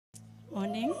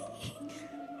Morning.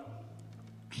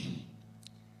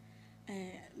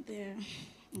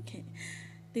 Okay.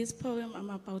 This poem I'm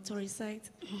about to recite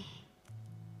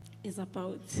is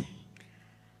about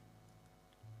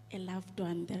a loved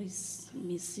one that is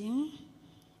missing.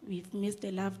 We've missed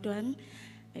a loved one.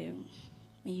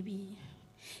 Maybe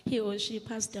he or she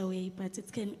passed away, but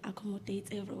it can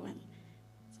accommodate everyone.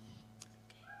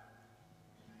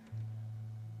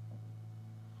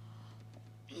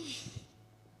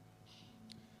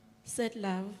 Said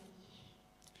love.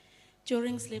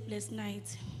 During sleepless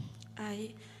nights,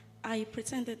 I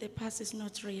pretended the past is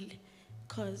not real,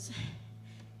 because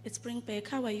it's bring back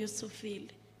how I used to feel.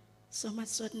 So much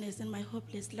sadness in my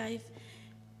hopeless life.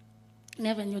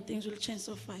 Never knew things will change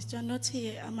so fast. You're not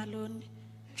here, I'm alone,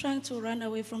 trying to run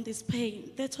away from this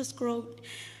pain that has grown.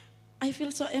 I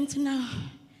feel so empty now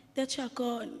that you're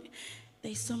gone.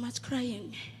 There's so much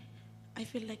crying. I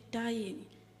feel like dying.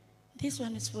 This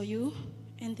one is for you,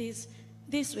 and these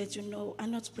words you know are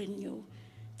not brand new.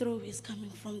 Through is coming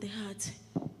from the heart.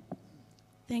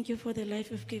 Thank you for the life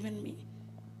you've given me.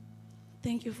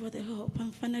 Thank you for the hope.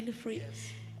 I'm finally free.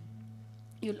 Yes.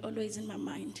 You'll always in my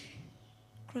mind.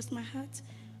 Cross my heart,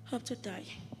 hope to die.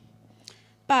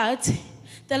 But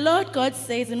the Lord God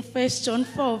says in 1 John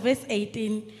 4, verse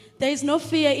 18, there is no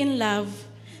fear in love.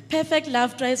 Perfect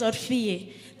love drives out fear.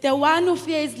 The one who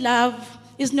fears love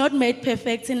is not made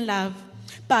perfect in love.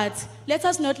 But let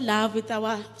us not love with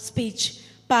our speech,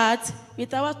 but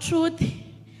with our truth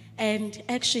and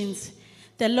actions.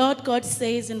 The Lord God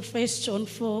says in 1 John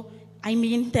 4,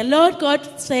 the Lord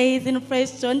God says in 1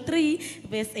 John 3,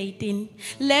 verse 18,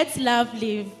 let love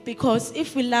live, because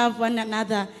if we love one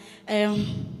another, there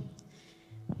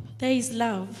is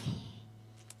love.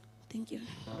 Thank you.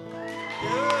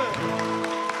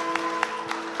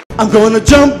 I'm gonna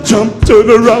jump, turn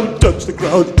around, touch the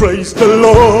ground, praise the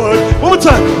Lord. One more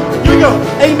time, here we go.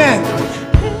 Amen.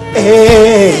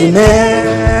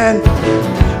 Amen.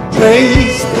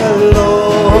 Praise the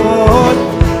Lord.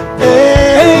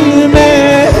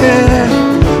 Amen.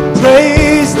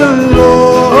 Praise the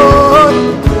Lord.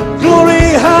 Glory,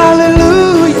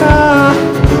 hallelujah.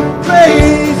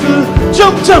 Praise the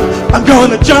Lord. Jump. I'm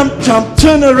gonna jump,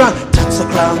 turn around, touch the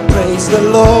ground, praise the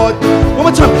Lord. One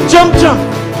more time, jump.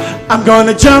 I'm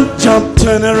gonna jump,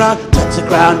 turn around, touch the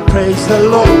ground, praise the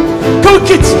Lord. Go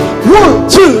kids! 1,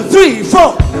 2, 3,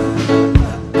 4.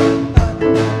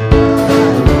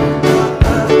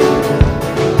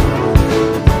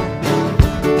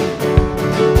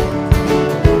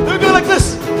 We go like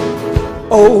this.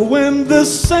 Oh, when the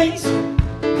saints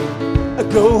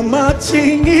go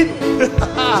marching in.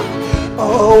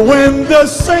 Oh, when the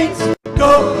saints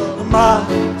go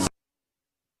marching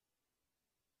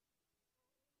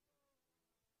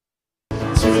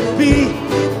to be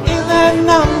in that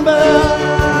number.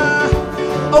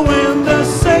 Oh, when the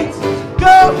saints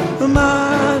go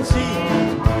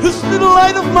marching. This little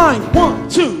light of mine. 1,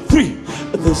 2, 3.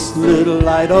 This little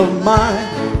light of mine,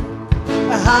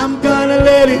 I'm gonna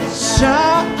let it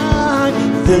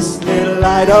shine. This little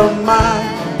light of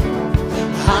mine,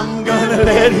 I'm gonna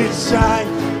let it shine.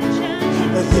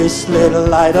 This little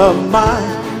light of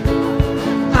mine,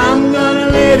 I'm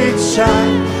gonna let it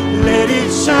shine. Let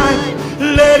it shine.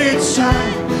 Let it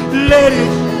shine, let it.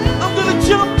 I'm gonna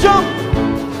jump.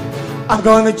 I'm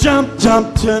gonna jump,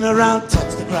 turn around,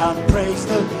 touch the ground, praise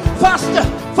the. Faster.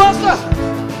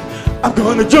 I'm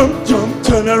gonna jump,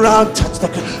 turn around, touch the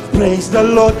ground, praise the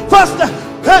Lord. Faster,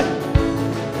 hey.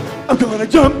 I'm gonna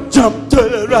jump,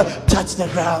 turn around, touch the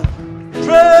ground,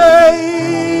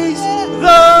 praise the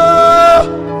Lord.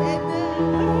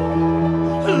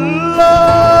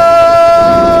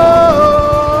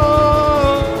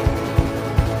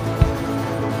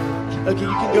 Okay, you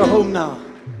can go home now.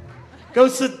 Go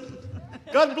sit.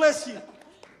 God bless you.